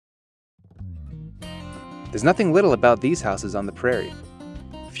There's nothing little about these houses on the prairie.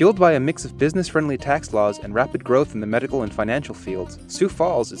 Fueled by a mix of business-friendly tax laws and rapid growth in the medical and financial fields, Sioux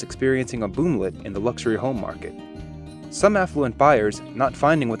Falls is experiencing a boomlet in the luxury home market. Some affluent buyers, not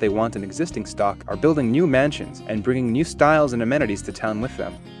finding what they want in existing stock, are building new mansions and bringing new styles and amenities to town with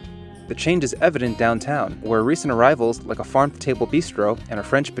them. The change is evident downtown, where recent arrivals like a farm-to-table bistro and a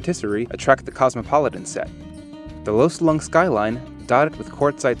French patisserie attract the cosmopolitan set. The low-slung skyline, dotted with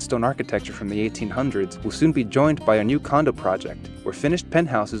quartzite stone architecture from the 1800s, will soon be joined by a new condo project, where finished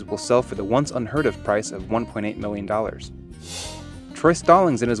penthouses will sell for the once unheard-of price of $1.8 million. Troy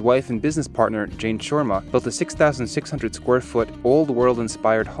Stallings and his wife and business partner, Jane Shorma, built a 6,600 square foot,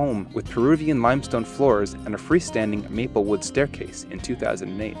 old-world-inspired home with Peruvian limestone floors and a freestanding maple wood staircase in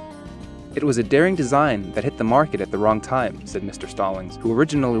 2008. It was a daring design that hit the market at the wrong time, said Mr. Stallings, who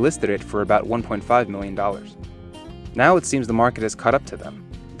originally listed it for about $1.5 million. Now it seems the market has caught up to them.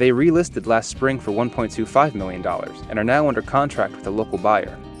 They relisted last spring for $1.25 million and are now under contract with a local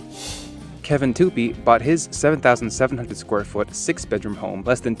buyer. Kevin Tupi bought his 7,700 square foot, 6-bedroom home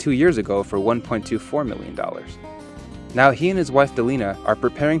less than 2 years ago for $1.24 million. Now he and his wife Delina are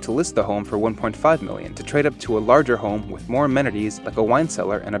preparing to list the home for $1.5 million to trade up to a larger home with more amenities like a wine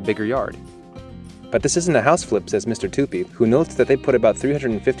cellar and a bigger yard. But this isn't a house flip, says Mr. Tupi, who notes that they put about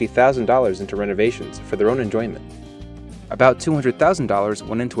 $350,000 into renovations for their own enjoyment. About $200,000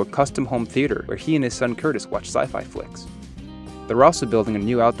 went into a custom home theater where he and his son Curtis watch sci-fi flicks. They're also building a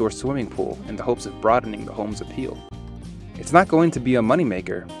new outdoor swimming pool in the hopes of broadening the home's appeal. It's not going to be a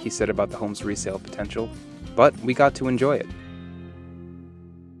moneymaker, he said about the home's resale potential, but we got to enjoy it.